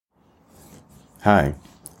Hi,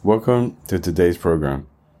 welcome to today's program.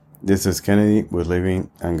 This is Kennedy with Living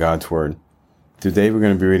on God's Word. Today we're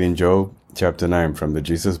going to be reading Job chapter 9 from the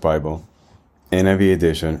Jesus Bible, NIV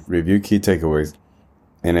edition, review key takeaways,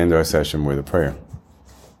 and end our session with a prayer.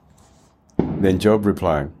 Then Job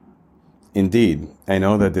replied, "Indeed, I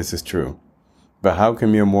know that this is true, but how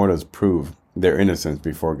can mere mortals prove their innocence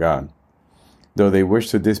before God? Though they wish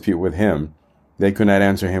to dispute with him, they could not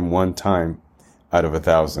answer him one time out of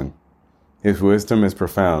 1,000. His wisdom is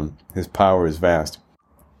profound, his power is vast.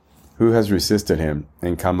 Who has resisted him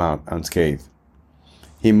and come out unscathed?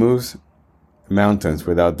 He moves mountains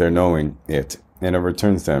without their knowing it, and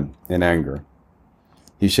overturns them in anger.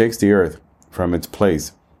 He shakes the earth from its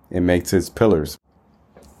place and makes its pillars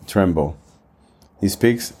tremble. He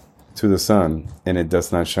speaks to the sun, and it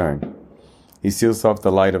does not shine. He seals off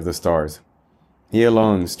the light of the stars. He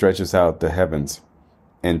alone stretches out the heavens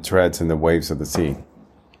and treads in the waves of the sea.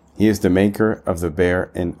 He is the maker of the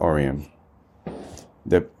Bear and Orion,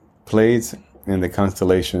 the Pleiades and the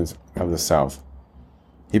constellations of the south.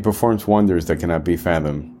 He performs wonders that cannot be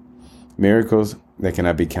fathomed, miracles that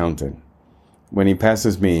cannot be counted. When he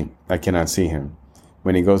passes me, I cannot see him.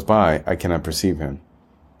 When he goes by, I cannot perceive him.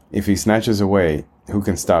 If he snatches away, who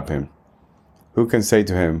can stop him? Who can say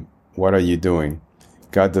to him, 'What are you doing?'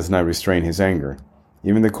 God does not restrain his anger.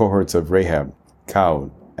 Even the cohorts of Rahab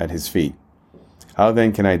cowed at his feet. How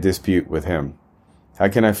then can I dispute with him? How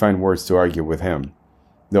can I find words to argue with him?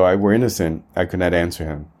 Though I were innocent, I could not answer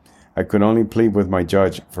him. I could only plead with my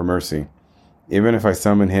judge for mercy. Even if I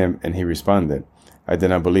summoned him and he responded, I did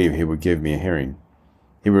not believe he would give me a hearing.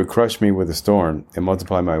 He would crush me with a storm and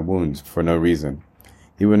multiply my wounds for no reason.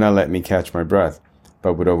 He would not let me catch my breath,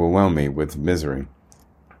 but would overwhelm me with misery.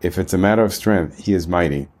 If it's a matter of strength, he is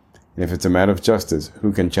mighty. And if it's a matter of justice,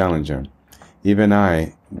 who can challenge him? Even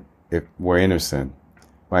I, if were innocent,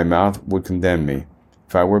 my mouth would condemn me.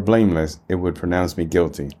 If I were blameless, it would pronounce me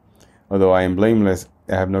guilty. Although I am blameless,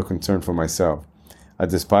 I have no concern for myself. I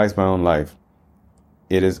despise my own life.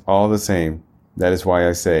 It is all the same. That is why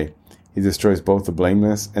I say, he destroys both the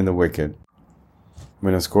blameless and the wicked.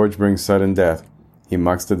 When a scourge brings sudden death, he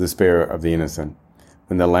mocks the despair of the innocent.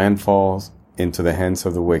 When the land falls into the hands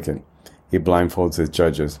of the wicked, he blindfolds his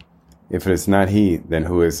judges. If it is not he, then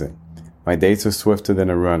who is it? My days are swifter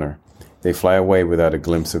than a runner. They fly away without a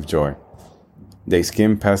glimpse of joy. They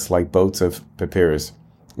skim past like boats of papyrus,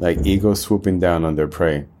 like eagles swooping down on their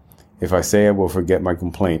prey. If I say I will forget my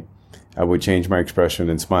complaint, I will change my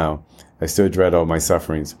expression and smile. I still dread all my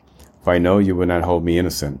sufferings. For I know you will not hold me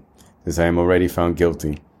innocent, since I am already found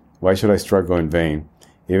guilty. Why should I struggle in vain?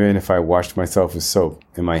 Even if I washed myself with soap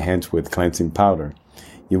and my hands with cleansing powder,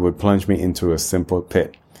 you would plunge me into a simple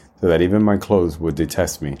pit, so that even my clothes would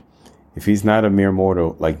detest me. If he's not a mere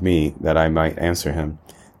mortal like me, that I might answer him,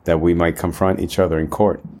 that we might confront each other in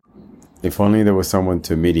court. If only there was someone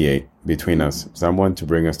to mediate between us, someone to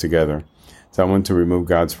bring us together, someone to remove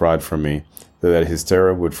God's rod from me, so that his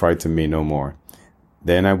terror would frighten me no more.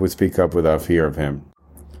 Then I would speak up without fear of him.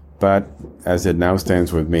 But as it now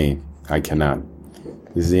stands with me, I cannot."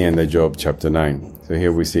 This is the end of Job chapter 9. So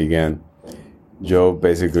here we see again, Job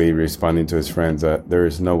basically responding to his friends that there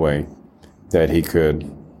is no way that he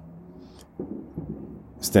could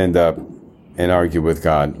stand up and argue with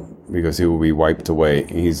God, because he will be wiped away.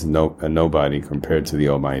 He's a nobody compared to the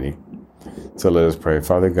Almighty. So let us pray.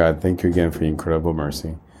 Father God, thank you again for your incredible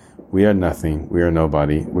mercy. We are nothing. We are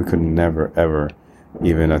nobody. We could never, ever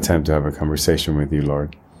even attempt to have a conversation with you,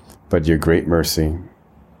 Lord. But your great mercy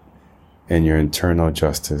and your eternal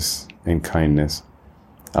justice and kindness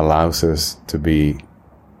allows us to be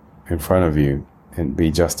in front of you and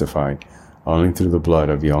be justified only through the blood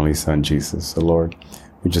of your only Son, Jesus. So, Lord,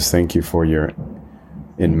 we just thank you for your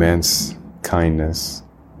immense kindness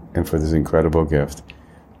and for this incredible gift.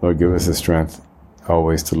 Lord, give us the strength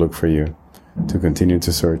always to look for you, to continue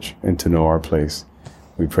to search, and to know our place.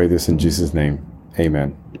 We pray this in Jesus' name.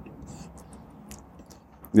 Amen.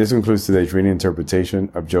 This concludes today's reading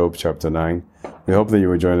interpretation of Job chapter 9. We hope that you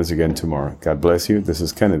will join us again tomorrow. God bless you. This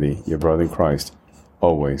is Kennedy, your brother in Christ,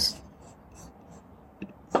 always.